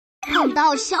碰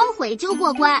到销毁就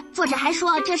过关，作者还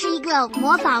说这是一个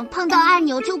模仿碰到按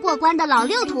钮就过关的老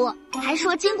六图，还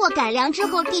说经过改良之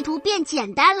后地图变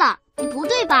简单了。不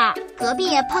对吧？隔壁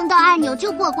碰到按钮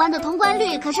就过关的通关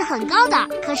率可是很高的，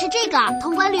可是这个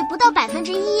通关率不到1%，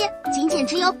仅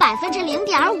只有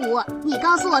0.5%。你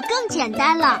告诉我更简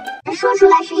单了，说出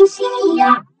来谁信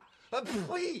呀？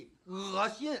呸！恶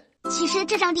心！其实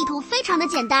这张地图非常的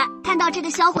简单，看到这个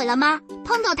销毁了吗？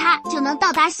碰到它就能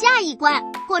到达下一关。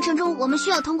过程中我们需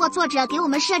要通过作者给我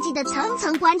们设计的层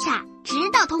层关卡，直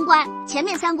到通关。前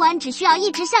面3关只需要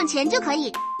一直向前就可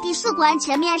以。第4关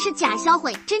前面是假销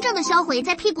毁，真正的销毁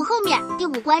在屁股后面。第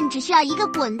5关只需要一个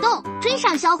滚动追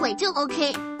上销毁就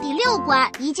OK。第6关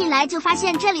一进来就发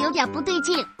现这里有点不对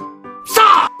劲，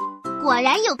杀！果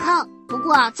然有坑。不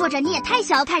过作者你也太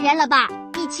小看人了吧。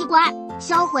第7关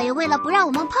销毁为了不让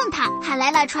我们碰它，喊来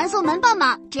了传送门帮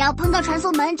忙，只要碰到传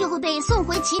送门就会被送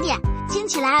回起点，听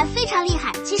起来非常厉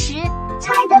害，其实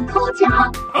猜的抠脚。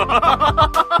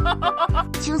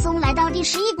轻松来到第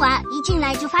11关，一进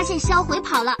来就发现销毁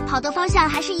跑了，跑的方向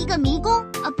还是一个迷宫，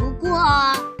不过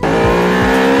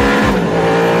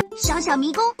小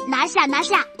迷宫拿下。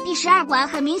第12关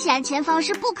很明显前方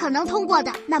是不可能通过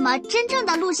的，那么真正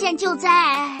的路线就在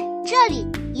这里。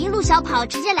一路小跑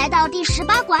直接来到第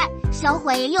18关，销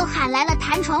毁又喊来了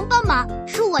弹床帮忙。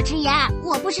恕我直言，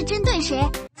我不是针对谁，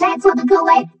在座的各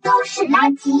位都是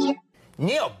垃圾。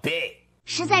你有病！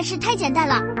实在是太简单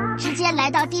了。直接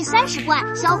来到第30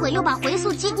关，销毁又把回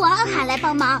溯机关喊来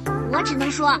帮忙。我只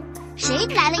能说谁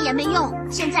来了也没用，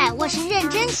现在我是认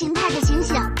真形态的醒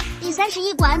醒。第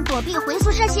31关躲避回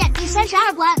溯射线，第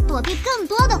32关躲避更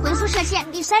多的回溯射线，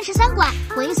第33关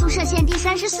回溯射线，第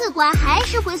34关还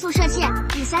是回溯射线，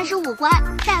第35关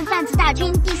蛋贩子大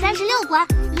军，第36关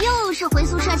又是回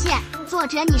溯射线。作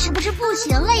者你是不是不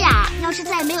行了呀？要是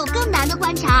再没有更难的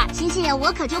关卡，醒醒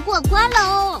我可就过关了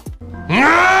哦。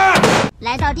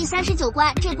来到第39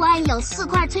关，这关有4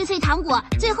块脆脆糖果，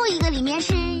最后一个里面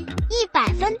是100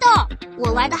分豆。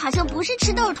我玩的好像不是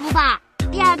吃豆图吧？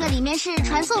第2个里面是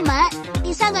传送门，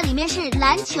第3个里面是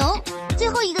篮球，最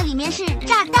后一个里面是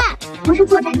炸弹。不是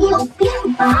作者你有病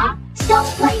吧？销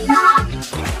毁啦！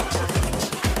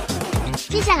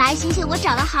接下来醒醒我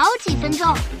找了好几分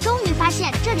钟，终于发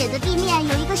现这里的地面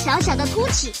有一个小小的凸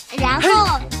起，然后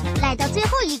来到最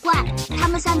后一关，他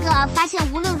们3个发现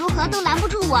无论如何都拦不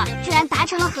住我，居然达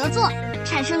成了合作，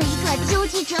产生了一个究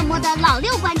极折磨的老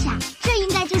6关卡。这应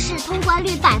该就是通关率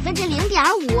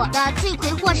0.5%的罪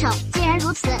魁祸首。既然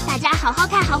如此，大家好好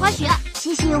看好好学，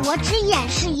醒醒我只演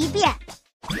示一遍。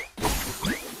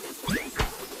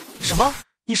什么？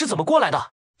你是怎么过来的？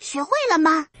学会了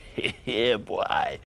吗？嘿嘿，不爱。